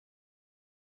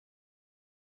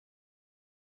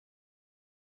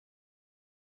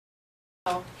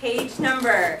Page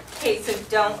number. Okay, so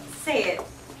don't say it.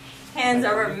 Hands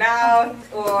over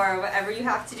mouth or whatever you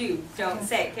have to do. Don't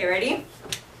say it. Okay, ready?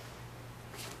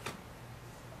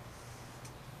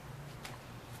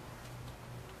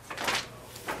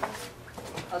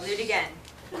 I'll do it again.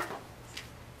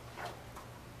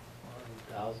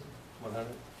 1,100.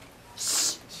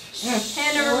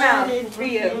 Hand over mouth for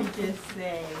you. What did you just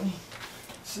say?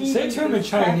 Say it to him in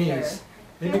Chinese.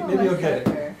 Maybe you'll get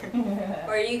it.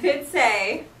 Or you could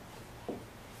say,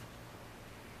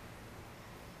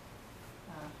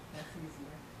 That's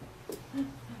easier.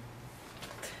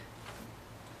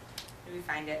 let me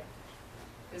find it.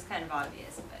 It was kind of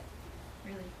obvious, but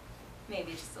Really?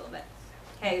 maybe just a little bit.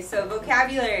 Okay, so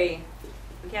vocabulary.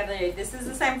 Vocabulary. This is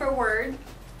the sign for word.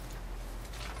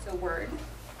 So word,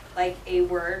 like a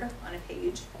word on a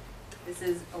page. This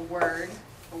is a word,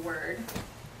 a word,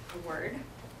 a word.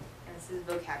 And this is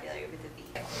vocabulary with a V.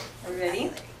 Are we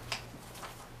ready?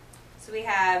 So we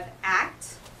have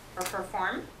act, or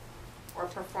perform, or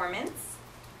performance,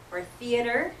 or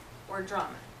theater, or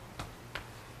drama.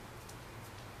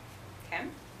 Okay?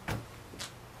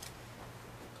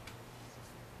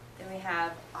 Then we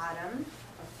have autumn,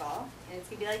 or fall, and it's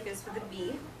going to be like this with a B. So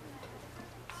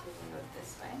we can go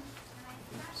this way.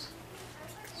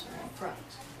 So in front.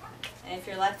 And if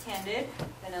you're left-handed,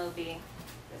 then it'll be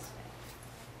this way.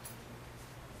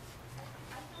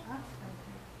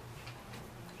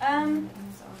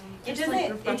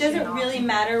 It doesn't really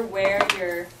matter where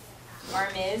your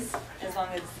arm is as long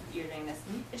as you're doing this.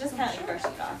 It just kind of like brushes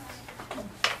it off.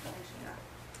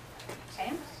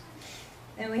 Okay.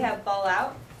 Then we have ball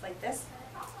out, like this.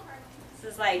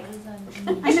 This is like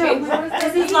I know.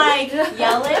 this is like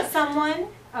yell at someone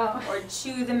Oh. or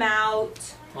chew them out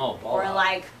Oh, ball or out.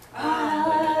 like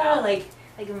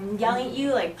like I'm yelling at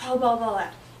you like ball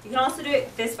out. You can also do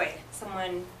it this way.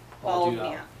 Someone balled me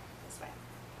out this way,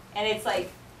 and it's like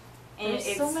and There's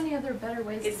it's so many other better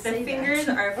ways it's to the say fingers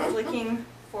that. are flicking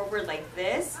forward like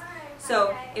this.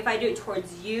 So if I do it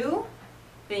towards you,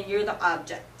 then you're the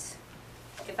object.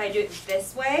 If I do it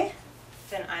this way,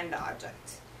 then I'm the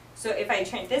object. So if I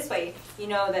turn it this way, you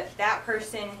know that that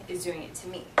person is doing it to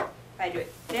me. If I do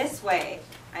it this way,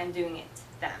 I'm doing it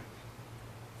to them.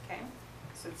 Okay?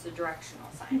 So it's a directional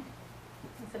sign.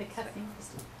 Instead of cussing.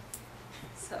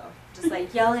 So just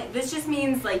like yelling, this just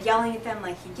means like yelling at them,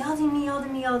 like he yelled at me, yelled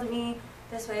at me, yelled at me.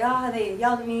 This way, they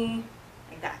yelled at me,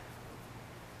 like that.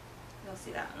 You'll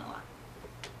see that one a lot.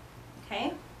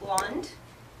 Okay, blonde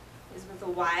is with a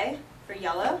Y for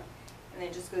yellow, and then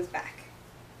it just goes back.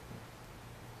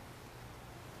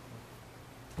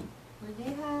 Or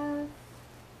they have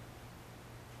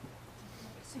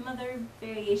some other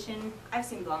variation. I've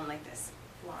seen blonde like this,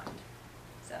 blonde.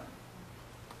 So.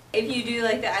 If you do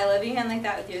like the I love you hand like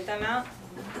that with your thumb out,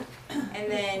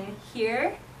 and then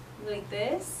here, like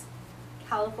this,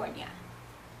 California.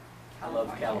 I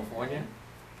love California.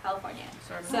 California.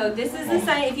 So this is the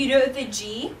sign, if you do it with a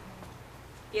G,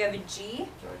 you have a G,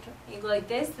 you go like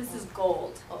this is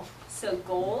gold. So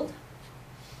gold,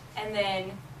 and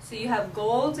then, so you have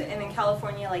gold, and then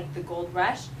California, like the gold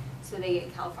rush, so they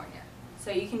get California.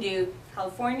 So you can do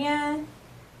California,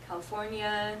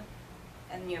 California,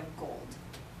 and you have gold.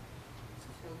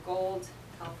 So gold,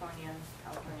 California,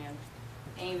 California,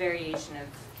 any variation of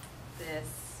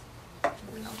this.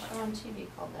 There's a show on TV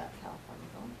called that, California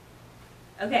Gold.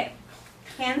 Okay,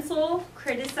 cancel,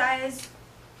 criticize,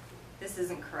 this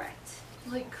isn't correct.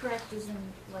 Like correct is in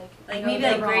like Like no, maybe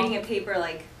they're like grading a wrong. paper,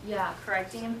 like Yeah,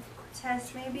 correcting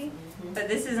test maybe, but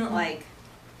this isn't like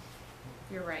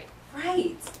you're right.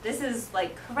 right. This is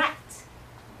like correct,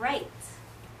 right.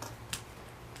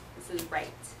 This is right.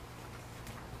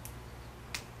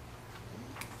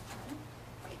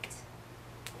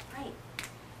 Right.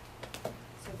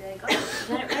 So be like, oh,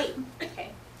 you got it right. Okay.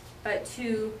 But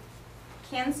to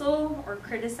cancel or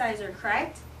criticize or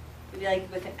correct would be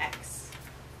like with an X.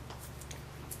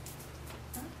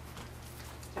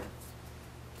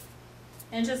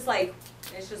 And it's just like,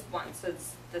 it's just one, so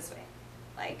it's this way.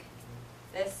 Like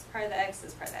this part of the X,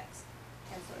 this part of the X.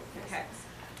 Cancel or criticize.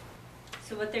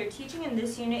 So what they're teaching in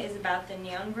this unit is about the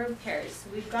noun verb pairs. So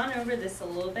we've gone over this a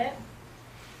little bit,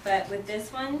 but with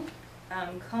this one,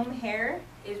 comb hair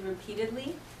is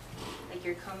repeatedly, like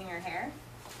you're combing your hair.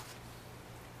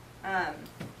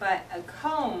 But a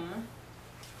comb,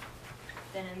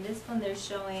 then in this one they're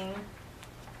showing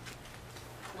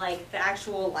like the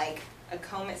actual, like a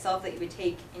comb itself that you would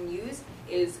take and use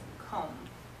is comb.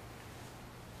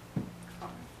 Comb.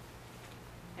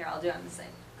 Here, I'll do it on the side.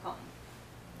 Comb.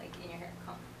 Like in your hair,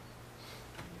 comb.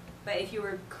 But if you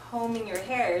were combing your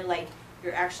hair, like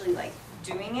you're actually like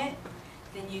doing it,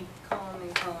 then you comb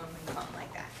and comb and comb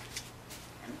like that.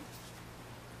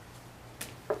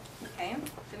 Okay,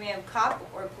 then we have cop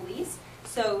or police.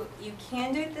 So you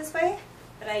can do it this way,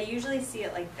 but I usually see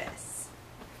it like this.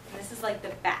 And this is like the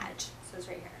badge. So it's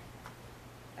right here.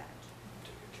 Badge.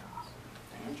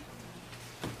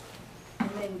 And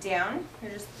then down,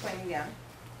 you're just pointing down.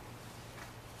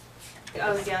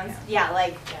 Oh, down. Yeah,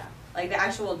 like the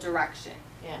actual direction.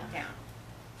 Yeah. Down.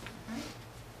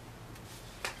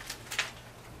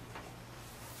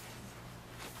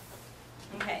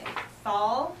 Okay,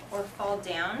 fall or fall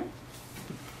down.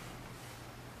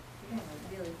 You're gonna have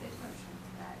a really good motion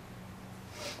for that.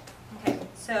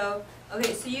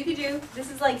 Okay, so you could do, this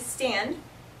is like stand.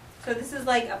 So this is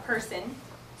like a person.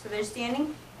 So they're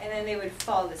standing and then they would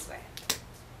fall this way.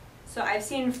 So I've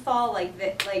seen fall like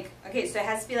that, okay, so it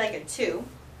has to be like a two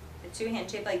hand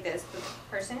shape like this, the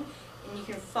person, and you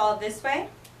can fall this way,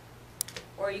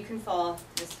 or you can fall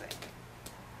this way.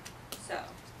 So,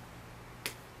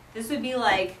 this would be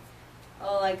like,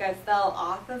 oh, like I fell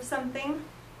off of something,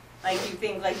 like you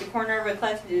think like the corner of a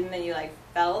cliff and then you like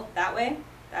fell that way.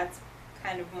 That's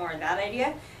kind of more that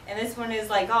idea. And this one is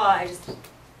like, oh, I just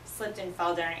slipped and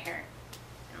fell down right here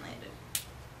and landed.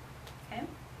 Okay?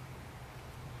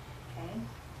 Okay.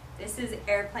 This is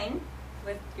airplane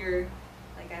with your,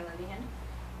 like I love you hand.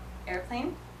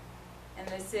 Airplane. And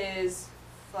this is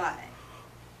fly.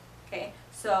 Okay?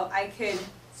 So I could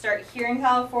start here in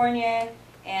California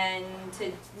and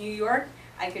to New York.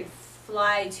 I could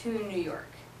fly to New York.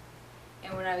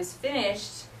 And when I was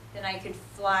finished, then I could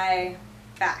fly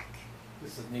back.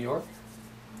 This is New York?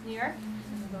 New York.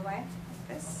 Go by like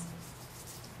this.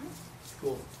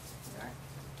 Cool.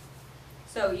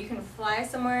 So you can fly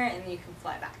somewhere and then you can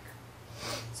fly back.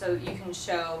 So you can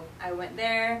show I went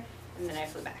there and then I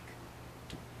flew back.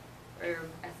 Or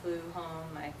I flew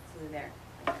home, I flew there.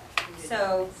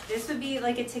 So this would be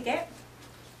like a ticket.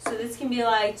 So this can be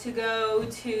like to go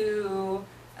to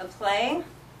a play.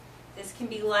 This can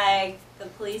be like the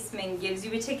policeman gives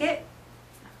you a ticket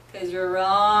because you're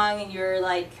wrong and you're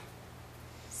like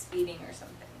speeding or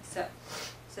something.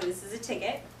 So this is a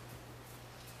ticket.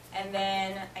 And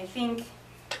then I think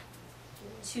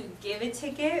to give a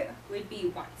ticket would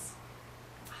be once.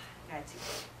 I got a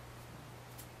ticket.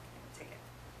 Ticket.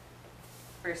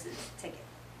 Versus ticket.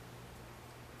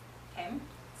 Okay.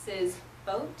 This is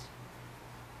boat.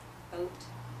 Boat.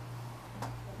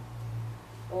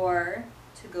 Or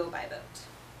to go by boat.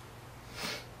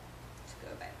 To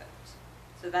go by boat.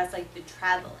 So that's like the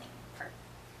traveling part.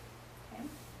 Okay.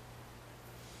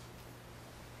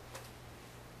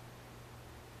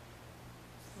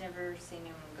 Never seen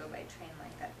anyone go by train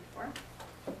like that before.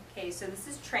 Okay, so this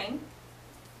is train.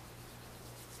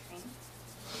 Train.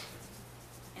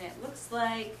 And it looks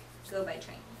like go by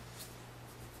train.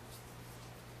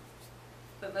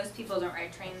 But most people don't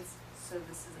ride trains, so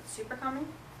this isn't super common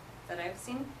that I've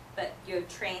seen. But you have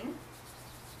train,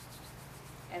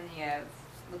 and you have,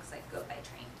 looks like go by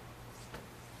train.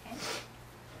 Okay.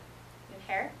 You have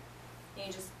hair, and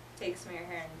you just take some of your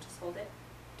hair and just hold it.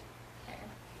 Hair.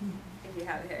 If you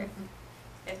have hair.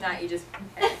 If not, you just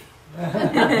hair.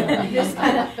 You just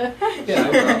kind of. Yeah, I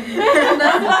will.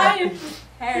 That's fine.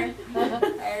 Hair.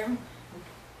 Hair.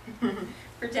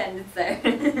 Pretend it's there.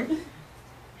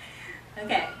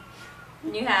 Okay.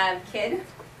 And you have kid.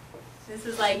 This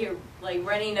is like your like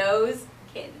runny nose.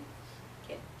 Kid.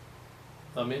 Kid.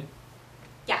 Thumb in?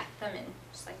 Yeah, thumb in.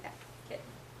 Just like that. Kid.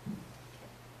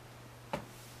 Kid.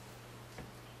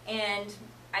 And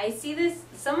I see this,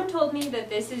 someone told me that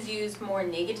this is used more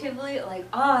negatively, like,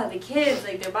 oh, the kids,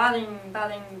 like, they're bothering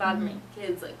me.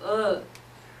 Kids, like, ugh.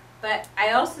 But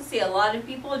I also see a lot of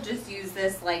people just use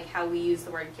this like how we use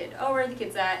the word kid. Oh, where are the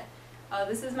kids at? Oh,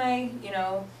 this is my, you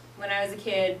know, when I was a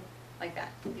kid, like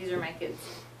that. These are my kids.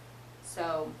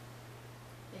 So,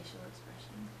 Facial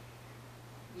expression.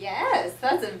 yes,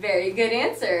 that's a very good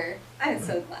answer. I'm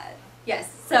so glad.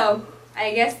 Yes, so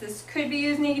I guess this could be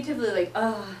used negatively, like,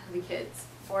 oh, the kids.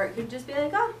 Or it could just be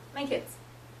like, oh, my kids.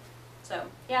 So,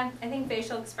 yeah, I think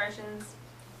facial expressions,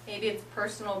 maybe it's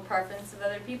personal preference of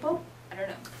other people. I don't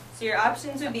know. So your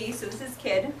options would be, so this is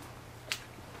kid,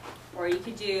 or you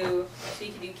could do, so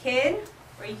you could do kid,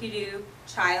 or you could do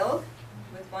child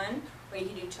with one, or you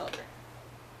could do children.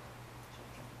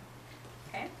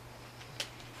 Okay?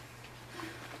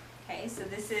 Okay, so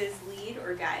this is lead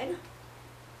or guide.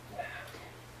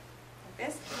 Like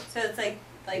this. So it's like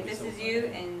this is you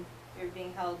and you're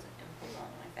being held and pulled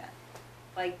along like that.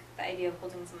 Like the idea of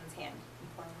holding someone's hand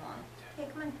and pulling them along. Okay,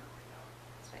 come on.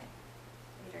 This way.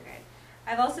 Lead or guide.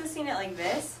 I've also seen it like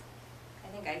this. I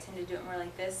think I tend to do it more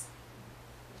like this.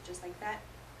 Just like that.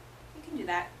 You can do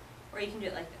that. Or you can do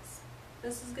it like this.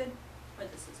 this is good, or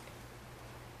this is good.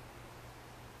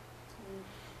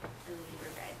 Libra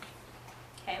guide.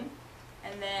 Okay,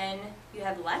 and then you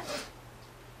have left.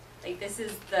 Like this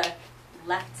is the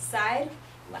left side,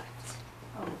 left.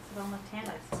 Oh, so on left hand,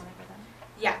 I still never done.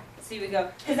 Yeah, so you would go,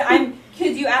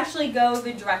 because you actually go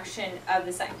the direction of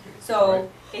the sign. So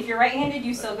if you're right-handed,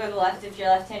 you still go to the left. If you're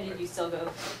left-handed, you still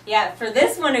go. Yeah, for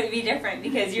this one it would be different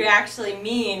because you actually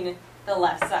mean the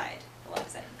left side. The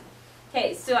left side.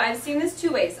 Okay, so I've seen this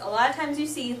two ways. A lot of times you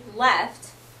see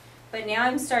left, but now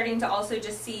I'm starting to also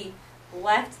just see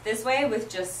left this way with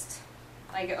just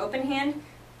like an open hand,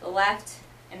 the left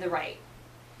and the right.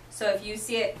 So if you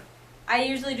see it, I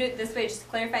usually do it this way just to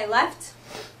clarify left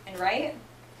and right.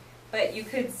 But you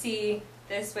could see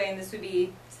this way, and this would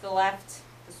be to the left,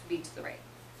 this would be to the right.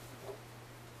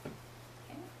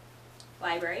 Okay.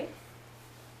 Library.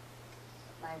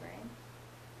 Library.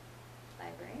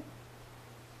 Library.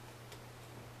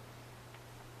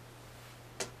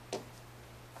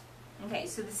 Okay,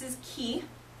 so this is key.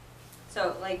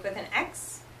 So like with an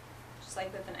X, just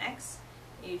like with an X,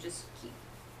 you just key.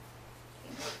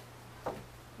 Okay.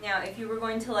 Now, if you were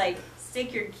going to like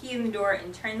stick your key in the door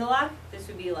and turn the lock, this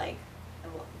would be like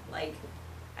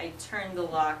I turn the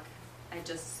lock, I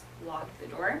just lock the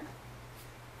door.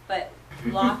 But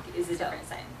lock is a different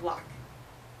sign, lock.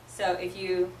 So if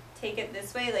you take it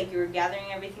this way, like you were gathering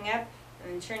everything up,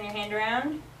 and then turn your hand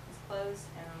around, it's closed,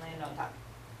 and then land on top,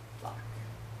 lock.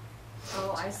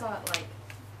 Oh, I saw it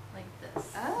like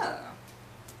this. Oh.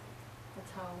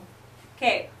 That's how.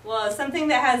 Okay, well, something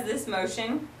that has this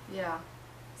motion, Yeah.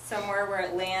 somewhere where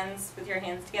it lands with your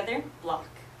hands together, block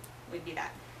would be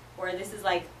that. Or this is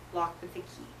like lock with the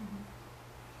key.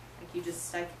 Like you just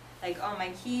stuck, like, oh, my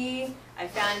key, I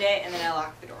found it, and then I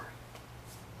lock the door.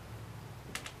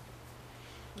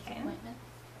 Okay. Appointment.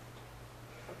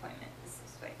 Appointment is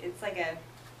this way. It's like a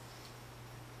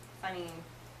funny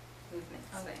movement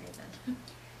this way. Okay then.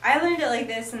 I learned it like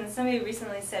this, and somebody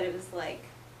recently said it was like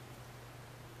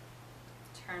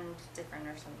turned different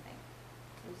or something.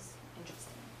 It was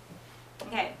interesting.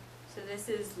 Okay, so this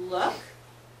is look,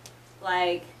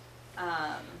 like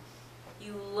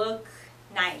you look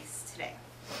nice today.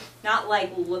 Not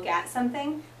like look at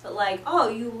something, but like, oh,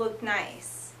 you look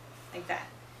nice, like that.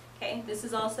 Okay, this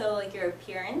is also like your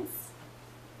appearance.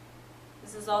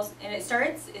 This is also, and it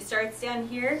starts down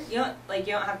here. You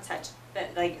don't have to touch, but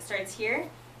like it starts here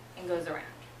and goes around.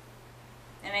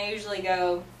 And I usually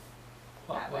go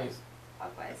that way. Clockwise.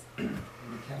 Clockwise.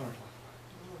 Counterclockwise.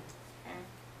 Okay.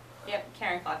 Yep,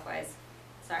 counterclockwise.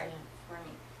 Sorry for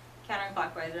me.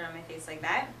 Counterclockwise around my face like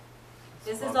that.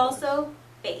 This is also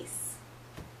face.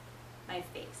 My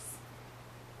face.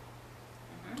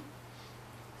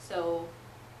 So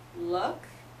look,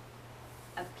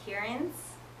 appearance,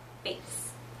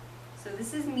 face. So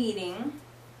this is meeting,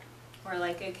 or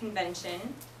like a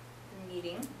convention,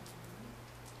 meeting.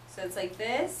 So it's like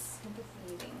this,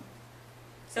 meeting.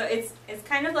 So it's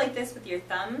kind of like this with your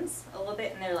thumbs a little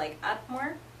bit, and they're like up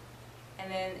more,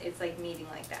 and then it's like meeting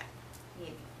like that,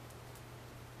 meeting.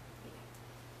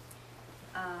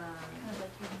 Kind of like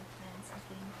you plan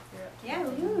something. You're up to Yeah.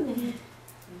 something. Ooh.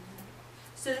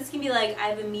 So this can be like, I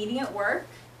have a meeting at work.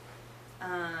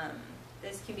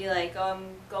 This can be like, oh, I'm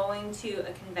going to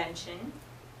a convention,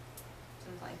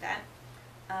 something like that.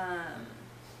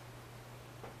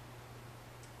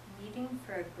 Meeting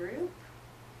for a group.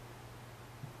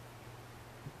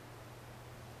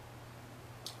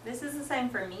 This is a sign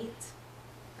for meet,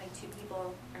 like two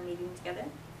people are meeting together.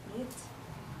 Meet,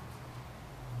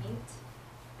 meet,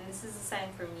 and this is a sign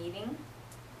for meeting.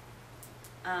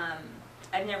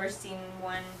 I've never seen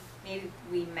one. Maybe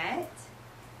we met,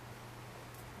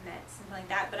 something like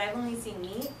that. But I've only seen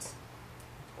meet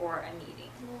or a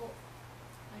meeting. Well,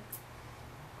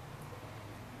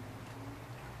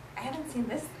 I haven't seen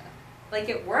this though. Like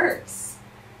it works,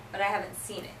 but I haven't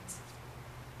seen it.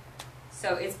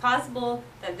 So it's possible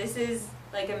that this is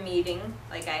like a meeting,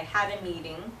 like I had a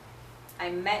meeting,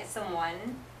 I met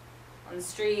someone on the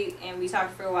street and we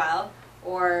talked for a while,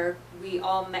 or we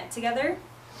all met together,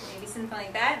 maybe something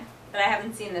like that, but I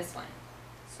haven't seen this one.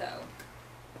 So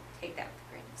take that with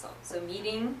a grain of salt. So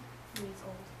meeting maybe it's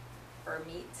old. or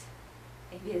meet,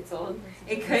 maybe it's old.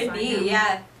 It's It a could sign be, now.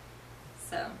 yeah.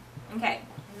 So, okay,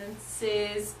 and this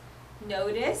is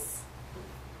notice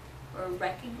or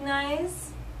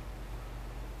recognize.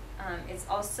 It's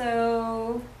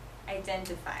also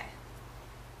identify.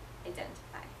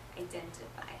 Identify.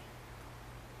 Identify.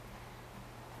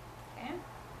 Okay.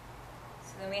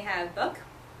 So then we have book.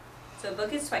 So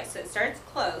book is twice. So it starts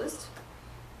closed,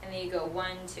 and then you go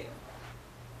 1, 2.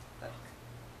 Book.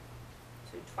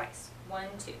 So twice. 1,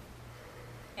 2.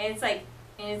 And it's like,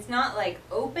 and it's not like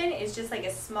open, it's just like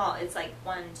a small, it's like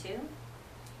 1, 2.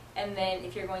 And then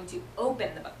if you're going to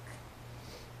open the book,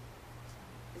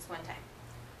 it's 1 time.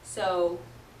 So,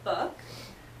 book,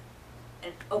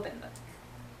 and open book.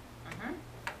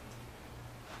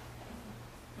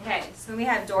 Okay, so we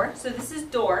have door. So this is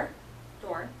door.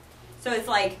 So it's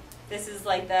like, this is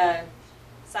like the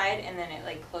side, and then it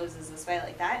like closes this way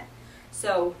like that.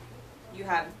 So you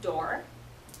have door.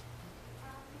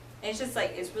 And it's just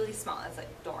like, it's really small. It's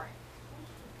like door.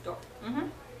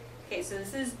 Okay, so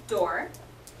this is door.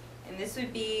 And this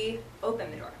would be open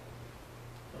the door.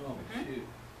 Oh, shoot.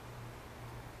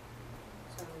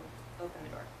 So open the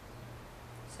door.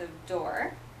 So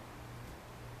door.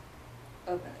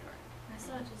 Open the door. I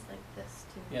saw it just like this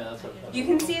too. Yeah, that's what- You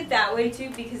can see it that way too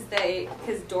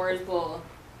because doors will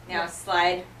now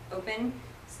slide open.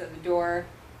 So the door,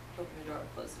 open the door,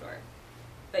 close the door.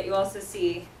 But you also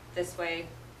see this way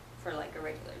for like a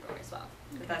regular door as well.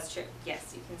 But that's true.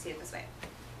 Yes, you can see it this way.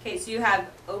 Okay, so you have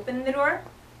open the door,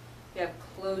 you have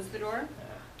close the door,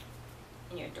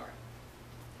 and your door.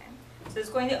 Okay. So it's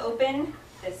going to open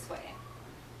this way.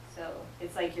 So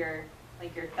it's like your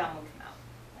thumb will come out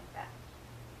like that.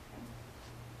 Okay.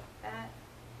 That.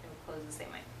 It will close the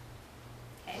same way.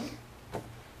 Okay.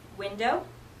 Window,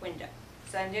 window.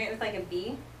 So I'm doing it with like a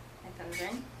B. My thumbs are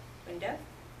in. Window,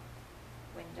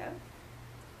 window.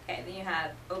 Okay, then you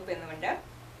have open the window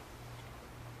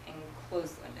and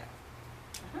close the window.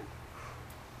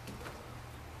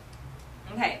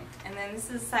 Okay, and then this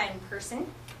is sign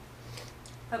person.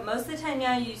 But most of the time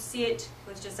now you see it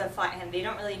with just a flat hand. They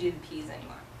don't really do the P's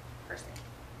anymore. Person.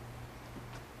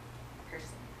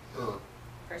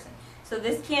 Person. So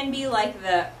this can be like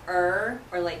the or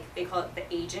like they call it the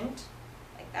agent,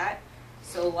 like that.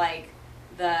 So like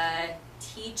the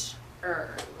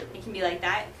teacher. It can be like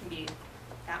that. It can be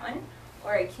that one,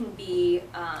 or it can be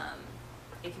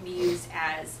used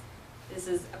as this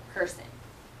is a person.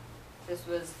 This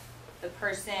was the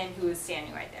person who was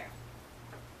standing right there.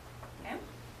 Okay.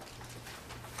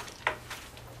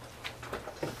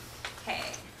 Okay.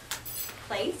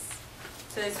 Place.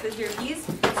 So it's with your V's.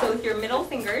 So with your middle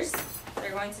fingers,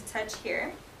 they're going to touch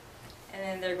here, and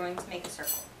then they're going to make a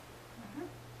circle.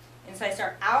 And so I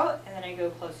start out, and then I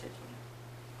go closer to me.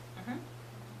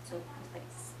 So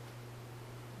place.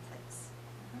 Place.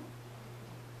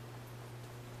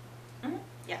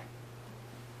 Yeah.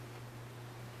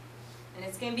 And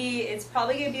it's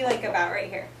probably gonna be like about right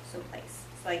here. So place.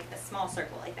 It's like a small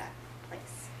circle like that.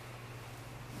 Place.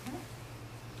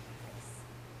 Place.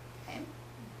 Okay.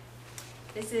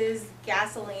 This is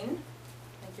gasoline.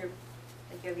 Like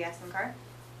you have gas in the car.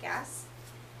 Gas.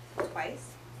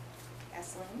 Twice.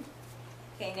 Gasoline.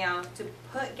 Okay, now to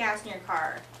put gas in your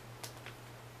car,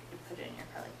 you put it in your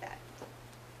car like that.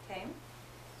 Okay?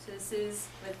 So this is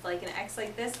with like an X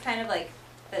like this, kind of like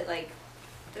that, like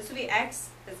this would be X,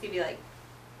 this could be like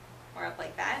more up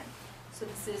like that. So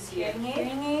this is your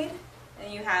hearing aid,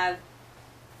 and you have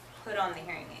put on the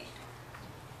hearing aid.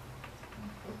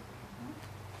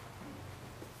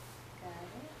 Got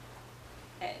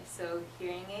it? Okay, so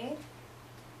hearing aid,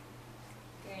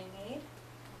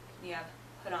 you have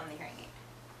put on the hearing aid.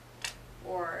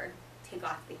 Or take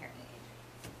off the hearing aid.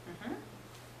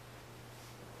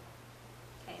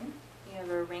 Okay, you have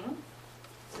a ring.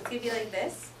 So it's gonna be like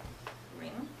this,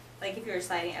 ring. Like if you were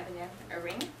sliding up and down, a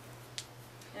ring.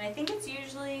 And I think it's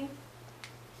usually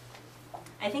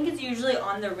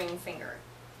on the ring finger.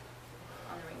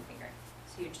 On the ring finger.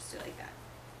 So you just do it like that.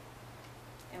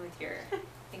 And with your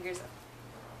fingers up.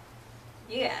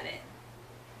 You got it.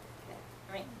 Okay.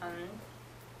 Ring on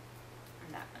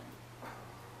that one.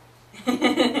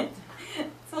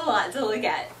 It's a lot to look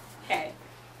at. Okay,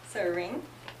 so a ring.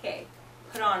 Okay,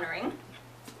 put on a ring.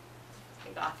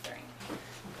 Take off the ring.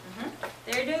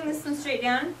 They're doing this one straight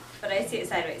down, but I see it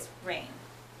sideways. Rain.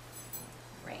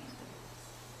 Rain.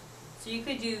 So you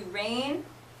could do rain.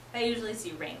 I usually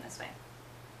see rain this way.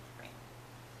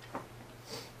 Rain.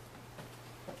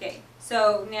 Okay,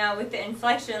 so now with the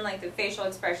inflection, like the facial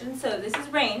expression, so this is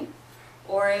rain,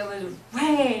 or it was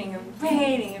raining and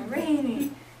raining and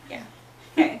raining. Yeah.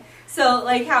 Okay. So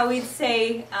like how we'd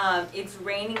say it's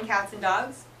raining cats and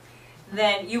dogs,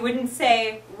 then you wouldn't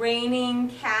say raining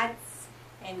cats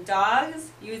and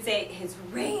dogs. You would say it's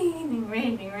raining,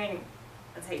 raining, raining.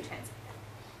 That's how you translate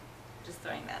it. Just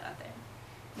throwing that out there.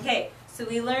 Okay. So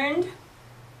we learned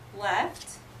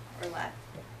left,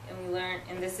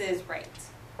 and this is right.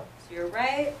 So you're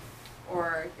right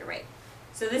or you're right.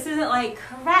 So this isn't like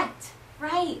correct,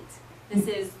 right. This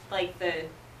is like the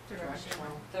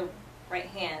right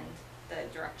hand, the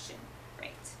direction,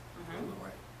 right.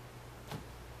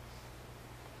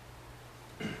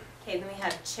 Okay, then we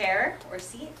have chair or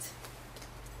seat.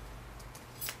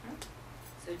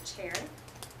 So chair,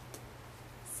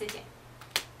 sit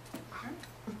down.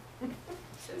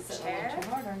 So chair,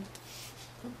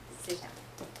 sit down.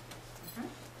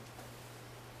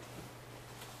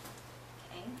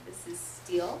 Okay, this is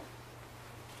steel.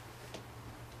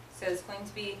 So it's going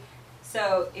to be,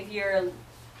 so if you're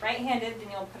right-handed, then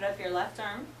you'll put up your left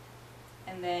arm,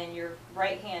 and then your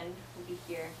right hand will be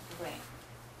here and going.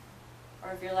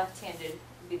 Or if you're left-handed, it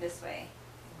will be this way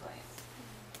and going.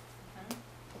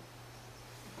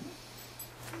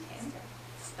 Okay,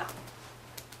 stop.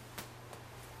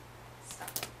 Stop.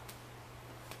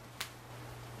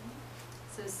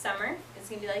 So summer is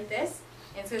going to be like this.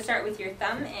 And it's going to start with your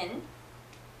thumb in,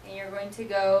 and you're going to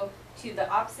go to the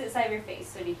opposite side of your face,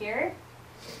 so to here,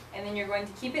 and then you're going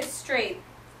to keep it straight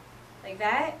like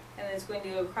that, and then it's going to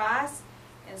go across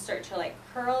and start to like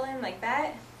curl in like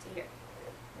that to here.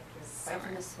 Right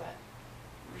from the sweat.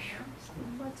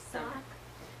 What's black?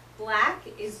 Black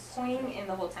is pointing in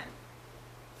the whole time.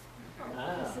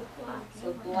 Ah. This is black.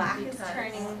 So black is Because-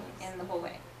 turning in the whole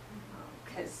way,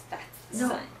 because that's the No,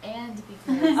 sun. and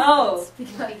because. Oh, It's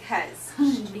because.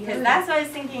 because that's what I was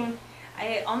thinking.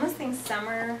 I almost think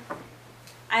summer.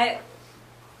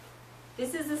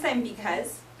 This is the same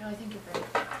because. No, I think you're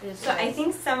right. It is So I twice.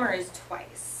 think summer is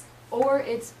twice. Or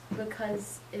it's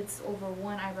because it's over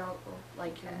one eyebrow,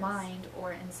 like your Yes. mind,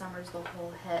 or in summer's the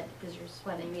whole head because you're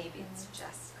sweating. Maybe it's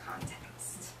just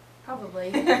context.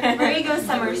 Probably. There you go,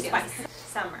 summer There we go. twice.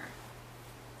 Summer.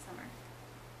 Summer.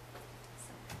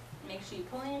 Make sure you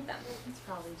pull in your thumb. It's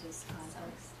probably just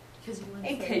context. Because you wouldn't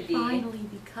It say could be. finally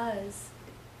because.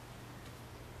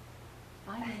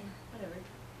 Finally,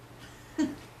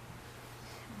 whatever.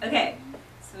 Okay,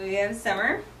 so we have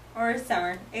summer or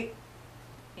summer.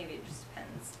 Maybe it just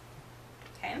depends.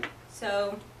 Okay,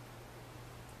 so.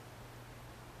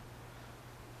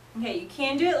 Okay, you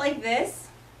can do it like this.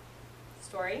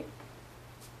 Story.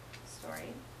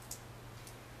 Story.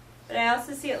 But I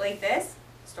also see it like this.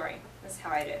 Story. This is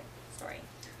how I do it. Story.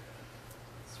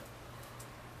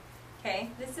 Okay,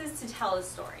 this is to tell a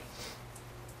story.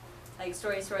 Like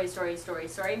story, story, story, story,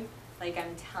 story. Like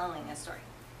I'm telling a story.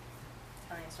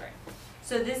 Telling a story.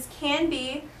 So this can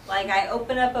be like I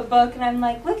open up a book and I'm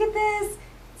like, look at this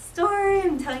story.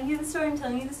 I'm telling you the story. I'm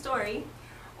telling you the story.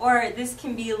 Or this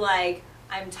can be like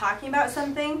I'm talking about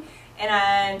something and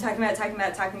I'm talking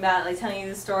about, like telling you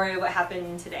the story of what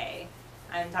happened today.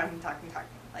 I'm talking,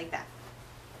 like that.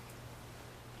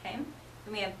 Okay?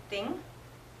 Then we have thing.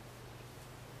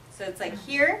 So it's like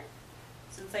here.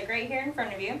 So it's like right here in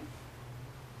front of you.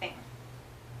 Thing.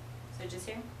 So just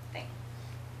here, thing.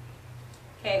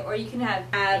 Okay, or you can have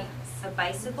a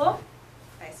bicycle.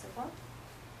 Bicycle.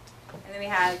 And then we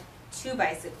have two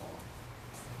bicycles.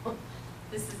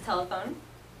 This is telephone.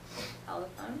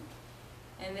 Telephone.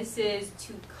 And this is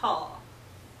to call.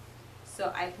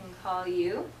 So I can call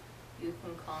you. You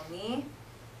can call me.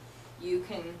 You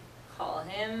can call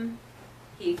him.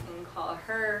 He can call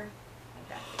her. Like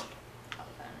that.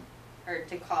 Telephone. Or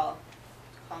to call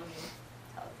me.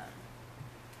 Telephone.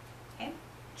 Okay?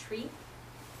 Tree.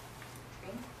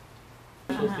 Tree.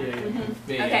 Supposed to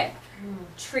be a- Okay.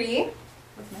 Tree.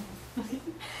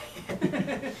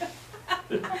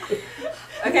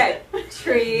 Okay.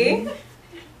 Tree.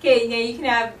 Okay, now you can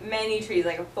have many trees,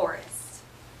 like a forest.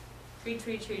 Tree,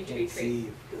 tree, tree, tree, tree.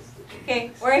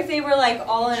 Okay, or if they were like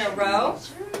all in a row,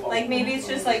 like maybe it's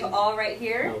just like all right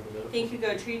here. Then you could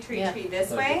go tree, tree, Yeah. tree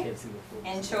this way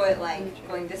and show it like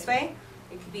going this way.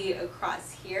 It could be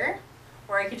across here,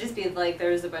 or it could just be like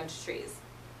there's a bunch of trees.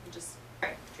 Just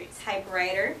trees.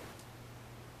 Typewriter.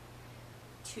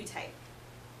 To type.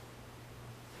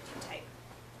 To type.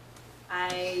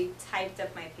 I typed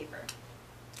up my paper.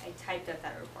 I typed up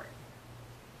that report.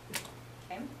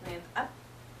 Okay, we have up.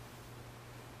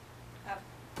 Up.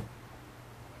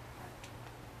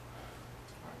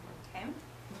 Okay.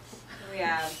 We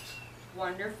have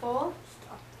wonderful.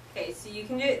 Okay, so you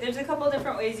can do it. There's a couple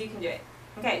different ways you can do it.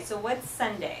 Okay, so what's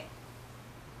Sunday?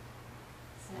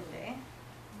 Sunday.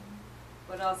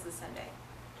 What else is Sunday?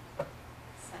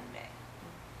 Sunday.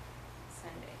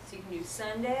 Sunday. So you can do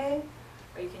Sunday,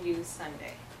 or you can do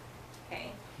Sunday.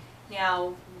 Okay.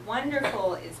 Now,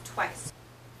 wonderful is twice.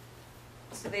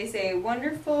 So they say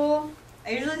wonderful.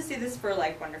 I usually see this for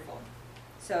like wonderful.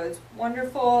 So it's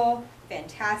wonderful,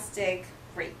 fantastic,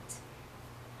 great.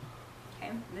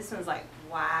 Okay. This one's like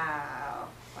wow.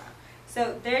 Wow.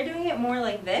 So they're doing it more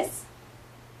like this.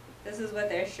 This is what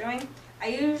they're showing. I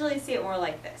usually see it more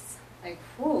like this. Like,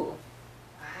 whoo,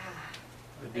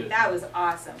 wow. Like that was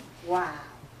awesome. Wow.